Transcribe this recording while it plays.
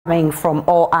coming from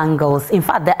all angles. In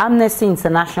fact, the Amnesty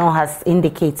International has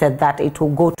indicated that it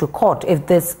will go to court if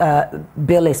this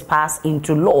bill is passed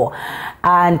into law.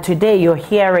 And today you're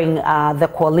hearing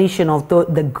the coalition of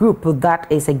the group that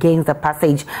is against the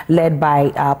passage, led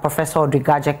by Professor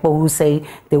Odrigajekpo, who say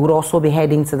they would also be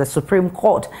heading to the Supreme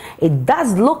Court. It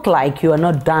does look like you are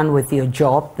not done with your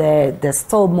job. There's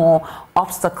still more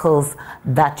obstacles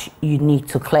that you need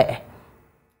to clear.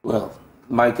 Well,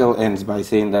 Michael ends by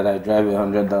saying that I drive a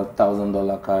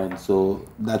 $100,000 car, and so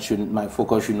my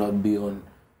focus should not be on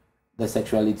the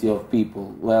sexuality of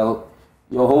people. Well,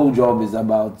 your whole job is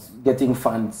about getting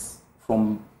funds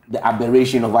from the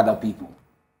aberration of other people,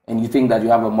 and you think that you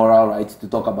have a moral right to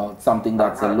talk about something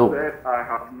that's a law.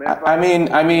 I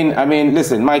mean,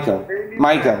 listen, Michael,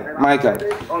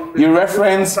 you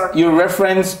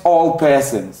reference all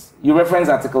persons. You reference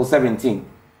Article 17.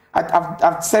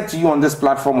 I've said to you on this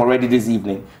platform already this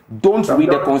evening, don't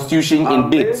read the Constitution in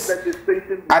bits.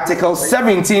 Article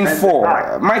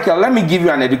 17.4. Michael, let me give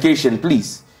you an education,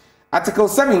 please. Article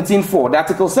 17.4, the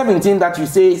Article 17 that you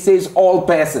say says all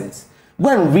persons.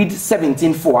 Go and read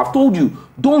 17.4. I've told you,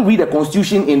 don't read the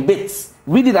Constitution in bits.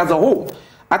 Read it as a whole.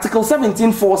 Article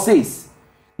 17.4 says,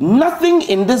 nothing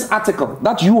in this article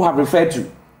that you have referred to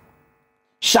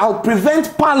shall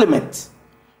prevent Parliament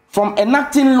from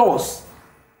enacting laws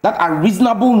that are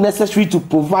reasonable, necessary to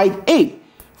provide aid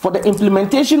for the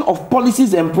implementation of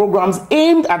policies and programs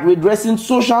aimed at redressing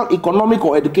social, economic,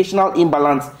 or educational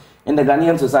imbalance in the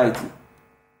Ghanaian society.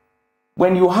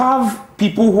 When you have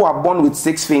people who are born with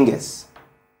 6 fingers,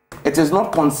 it is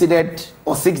not considered,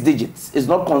 or 6 digits, it's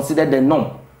not considered the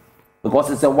norm, because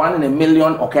it's a 1 in a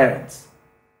million occurrence.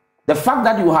 The fact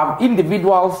that you have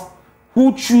individuals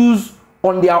who choose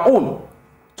on their own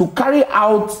to carry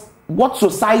out what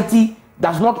society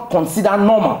does not consider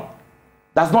normal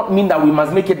does not mean that we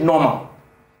must make it normal.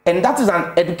 And that is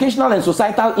an educational and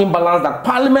societal imbalance that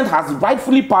Parliament has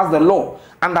rightfully passed the law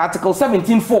under Article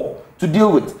 17.4 to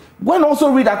deal with. Go and also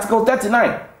read Article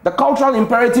 39, the cultural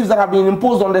imperatives that have been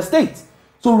imposed on the state.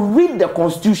 So read the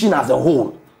Constitution as a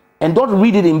whole and don't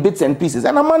read it in bits and pieces.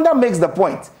 And Amanda makes the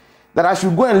point that I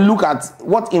should go and look at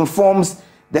what informs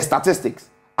the statistics.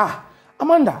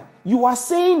 Amanda, you are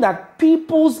saying that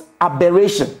people's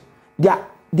aberration, their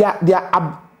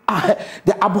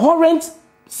abhorrent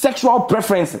sexual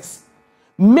preferences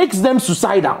makes them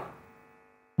suicidal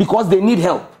because they need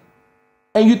help.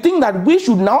 And you think that we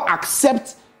should now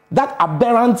accept that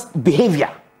aberrant behavior,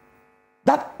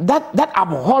 that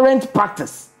abhorrent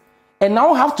practice, and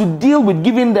now have to deal with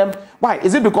giving them... Why?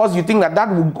 Is it because you think that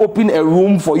will open a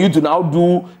room for you to now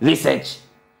do research?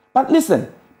 But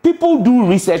listen, people do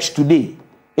research today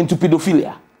into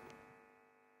pedophilia.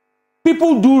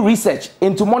 People do research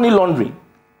into money laundering.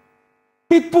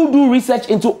 People do research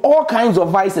into all kinds of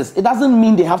vices. It doesn't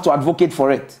mean they have to advocate for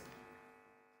it.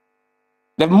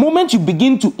 The moment you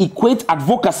begin to equate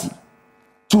advocacy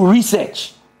to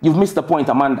research, you've missed the point,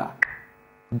 Amanda.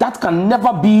 That can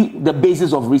never be the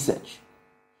basis of research.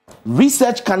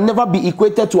 Research can never be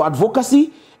equated to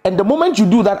advocacy, and the moment you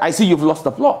do that, I see you've lost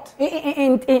the plot.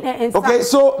 Okay,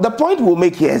 so the point we'll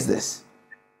make here is this.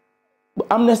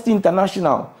 Amnesty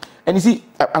International... And you see,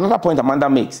 another point Amanda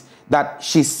makes, that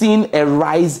she's seen a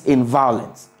rise in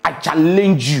violence. I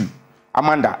challenge you,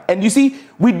 Amanda. And you see,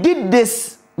 we did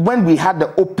this when we had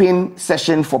the open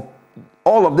session for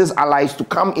all of these allies to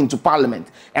come into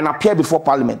Parliament and appear before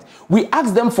Parliament. We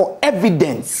asked them for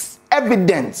evidence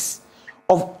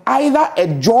of either a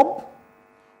job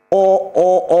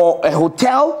or a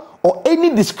hotel or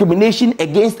any discrimination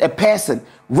against a person,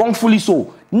 wrongfully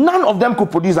so. None of them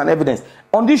could produce an evidence.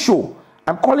 On this show,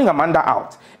 I'm calling Amanda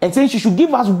out and saying she should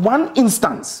give us one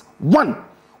instance,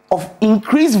 of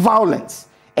increased violence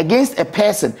against a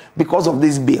person because of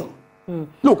this bill.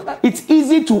 Look, it's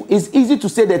easy to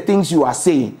say the things you are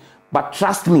saying, but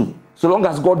trust me, so long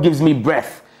as God gives me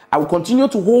breath, I will continue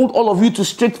to hold all of you to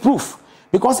strict proof,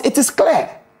 because it is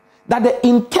clear that the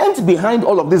intent behind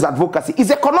all of this advocacy is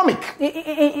economic.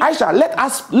 Aisha,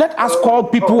 let us call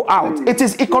people out. It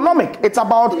is economic. It's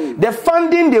about the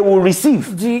funding they will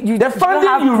receive. The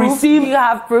funding you receive. Do you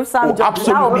have proof?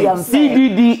 Absolutely.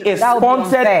 CDD is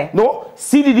sponsored. No,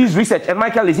 CDD's research, and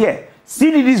Michael is here.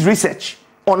 CDD's research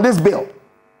on this bill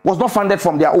was not funded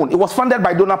from their own. It was funded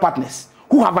by donor partners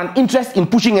who have an interest in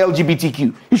pushing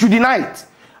LGBTQ. You should deny it.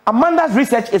 Amanda's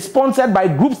research is sponsored by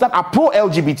groups that are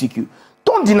pro-LGBTQ.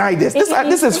 Don't deny this.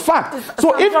 This is fact.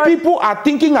 So if people are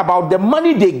thinking about the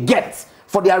money they get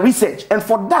for their research, and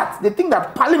for that, they think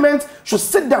that Parliament should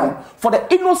sit down for the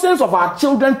innocence of our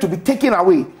children to be taken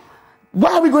away,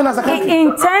 Where are we going as a country?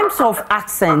 In terms of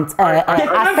assent,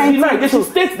 they should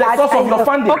state the source of your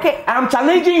funding. Okay. I am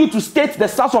challenging you to state the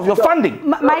source of your funding.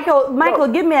 Michael,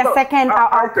 give me a second.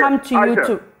 I'll come to you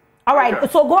too. All right,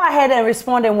 so go ahead and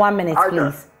respond in 1 minute,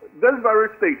 please. This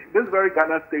very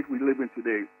Ghana state we live in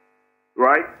today,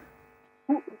 right?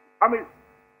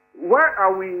 Where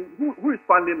are we? Who is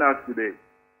funding us today?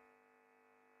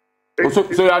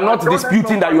 So you are not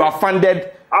disputing that you are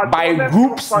funded by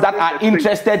groups that are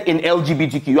interested in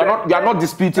LGBTQ. You are not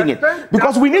disputing it,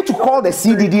 because we need to call the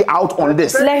CDD out on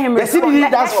this. The CDD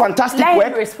does fantastic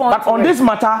work, but on this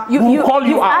matter, we'll call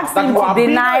you out. Asked him to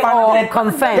deny or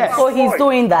confirm, so he's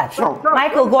doing that.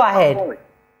 Michael, go ahead.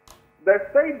 The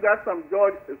state that some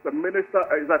judge is a minister,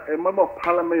 is a member of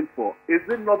parliament for, is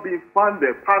it not being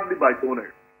funded partly by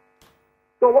donors?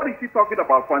 So what is he talking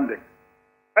about funding?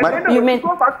 You mean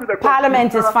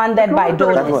Parliament is funded by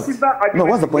donors? No,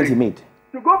 what's the point he made?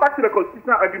 To go back to the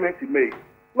constitutional argument he made.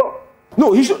 Look.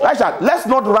 No, he should. Let's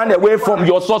not run away from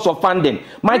your source of funding.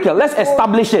 Michael, let's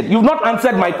establish it. You've not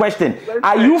answered my question.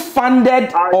 Are you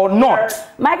funded or not?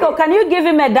 Michael, can you give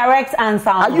him a direct answer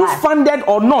on that? Are you funded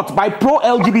or not by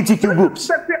pro-LGBTQ groups?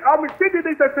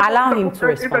 Allow him to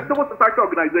respond. It's a civil society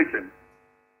organization.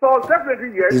 So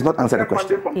definitely yes. He's not answered the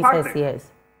question. He says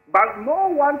yes. But no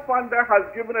one funder has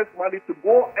given us money to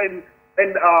go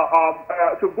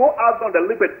to go out on the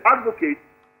limb and advocate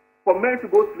for men to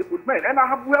go sleep with men. And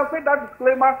we have made that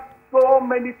disclaimer so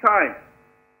many times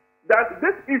that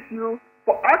this issue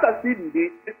for us as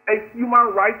CDD is a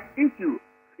human rights issue.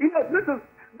 You know, this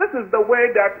is the way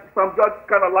that some judges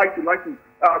kind of like to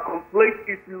conflate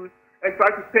issues and try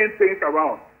to turn things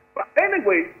around. But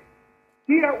anyway,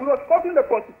 here we were quoting the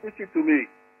Constitution to me.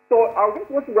 So I just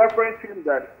want to reference him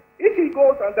that if he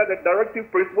goes under the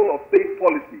directive principle of state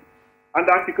policy,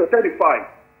 under Article 35,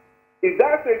 in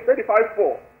that says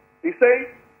 35.4, he says,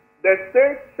 the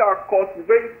state shall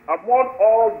cultivate among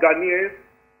all Ghanaians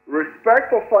respect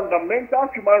for fundamental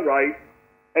human rights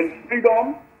and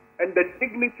freedom and the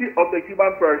dignity of the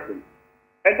human person.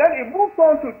 And then he moves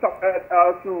on to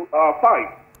 5.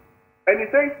 And he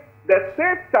says, the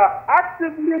state shall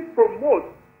actively promote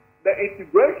the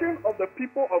integration of the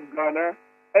people of Ghana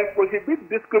and prohibit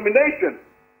discrimination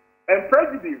and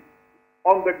prejudice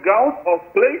on the grounds of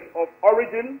place of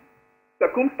origin,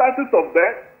 circumstances of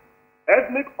birth,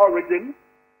 ethnic origin,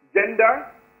 gender,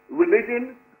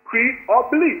 religion, creed, or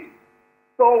belief.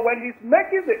 So when he's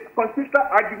making the constitutional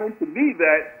argument to me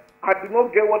that I do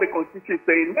not get what the Constitution is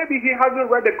saying, maybe he hasn't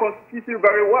read the Constitution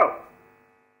very well.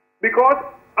 Because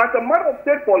as a matter of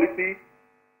state policy,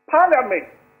 Parliament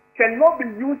cannot be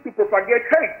used to propagate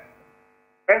hate.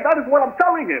 And that is what I'm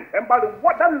telling him. And that is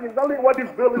exactly what this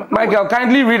bill is doing. Michael,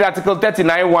 kindly read Article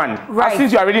 39.1. Right.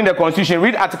 Since you are reading the Constitution,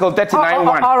 read Article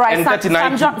 39.1 all right. and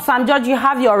 39.2. Sam George, you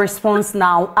have your response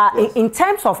now. Yes. In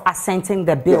terms of assenting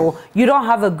the bill, you don't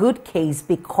have a good case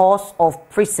because of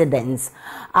precedents.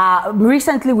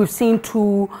 Recently, we've seen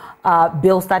 2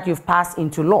 bills that you've passed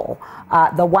into law.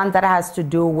 The one that has to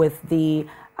do with the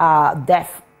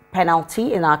death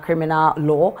penalty in our criminal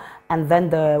law, and then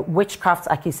the witchcraft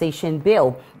accusation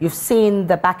bill. You've seen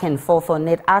the back and forth on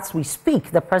it. As we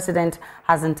speak, the president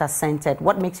hasn't assented.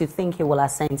 What makes you think he will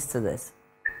assent to this?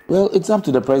 Well, it's up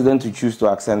to the president to choose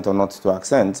to assent or not to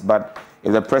assent. But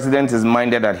if the president is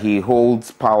minded that he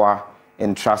holds power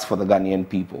and trust for the Ghanaian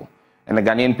people, and the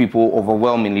Ghanaian people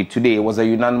overwhelmingly today, it was a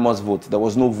unanimous vote. There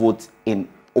was no vote in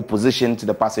opposition to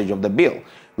the passage of the bill.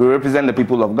 We represent the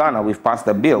people of Ghana. We've passed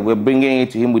the bill. We're bringing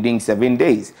it to him within 7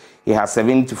 days. He has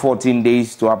 7 to 14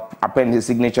 days to append his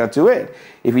signature to it.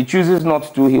 If he chooses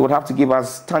not to, he would have to give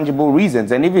us tangible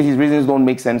reasons. And if his reasons don't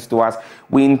make sense to us,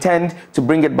 we intend to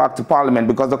bring it back to Parliament,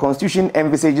 because the Constitution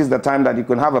envisages the time that you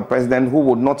can have a president who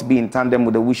would not be in tandem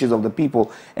with the wishes of the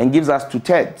people, and gives us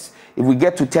 2/3. If we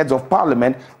get 2/3 of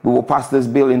Parliament, we will pass this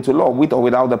bill into law, with or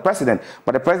without the president.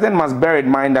 But the president must bear in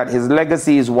mind that his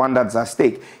legacy is one that's at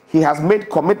stake. He has made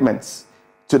commitments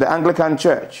to the Anglican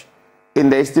Church in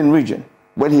the Eastern region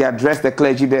when he addressed the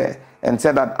clergy there and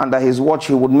said that under his watch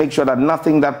he would make sure that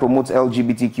nothing that promotes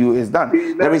LGBTQ is done.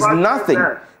 There is nothing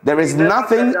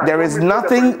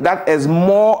that is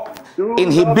more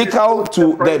inhibical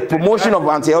to the promotion of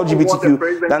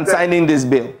anti-LGBTQ than signing this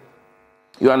bill.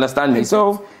 You understand me?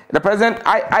 So the president,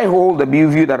 I hold the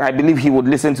view that I believe he would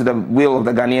listen to the will of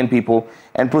the Ghanaian people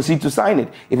and proceed to sign it.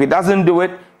 If he doesn't do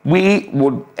it, we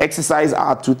would exercise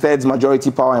our 2/3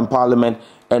 majority power in Parliament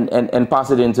and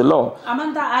pass it into law.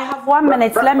 Amanda, I have 1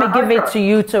 minute. Let me give it to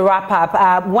you to wrap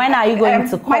up. When are you going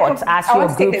to court, as your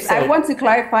group said? I want to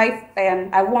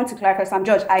clarify, Sam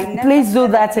George. Please do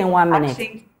that in 1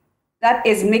 minute. that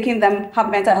is making them have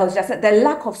mental health. Just the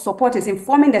lack of support is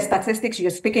informing the statistics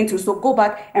you're speaking to. So go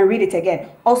back and read it again.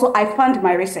 Also, I fund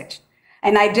my research,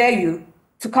 and I dare you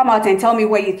to come out and tell me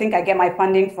where you think I get my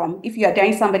funding from. If you are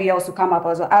daring somebody else to come up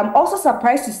also. I'm also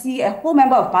surprised to see a whole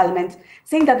member of parliament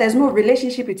saying that there's no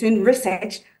relationship between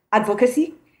research,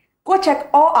 advocacy. Go check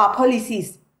all our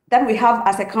policies that we have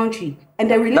as a country. And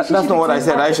the relationship that's not what I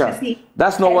said, Aisha.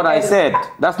 That's not what I said.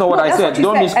 That's not what I said.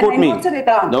 Don't misquote me.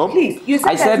 No, please. You said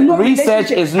I said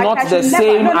research is not the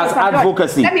same as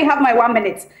advocacy. Let me have my 1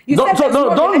 minute.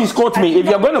 Don't misquote me. If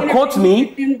you're going to quote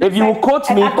me, if you will quote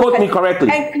me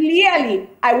correctly. And clearly,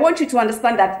 I want you to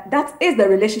understand that that is the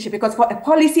relationship, because for a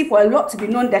policy, for a lot to be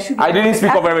known, there should be. I didn't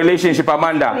speak of a relationship,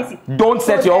 Amanda. Don't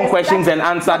set your own questions and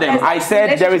answer them. I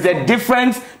said there is a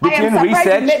difference between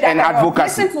research and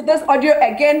advocacy. Listen to this audio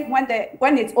again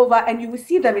when it's over, and you will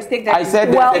see the mistake that I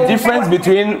said there's a difference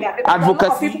between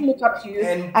advocacy. People look up to you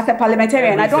as a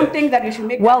parliamentarian. I don't think that you should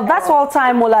make. Well, that's all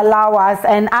time will allow us.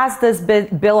 And as this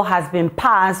bill has been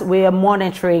passed, we are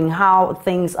monitoring how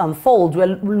things unfold.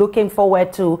 We're looking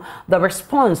forward to the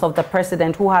response of the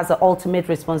president, who has the ultimate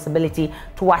responsibility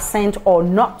to assent or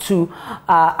not to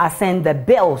assent the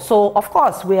bill. So, of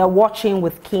course, we are watching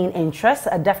with keen interest.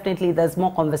 Definitely, there's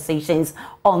more conversations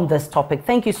on this topic.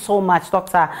 Thank you so much,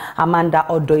 Dr. Amanda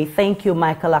Odoi. Thank you,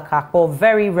 Michael Akako.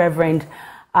 Very Reverend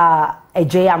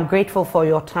AJ, I'm grateful for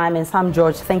your time. And Sam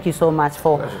George, thank you so much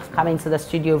for coming to the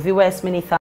studio. Viewers, many thanks.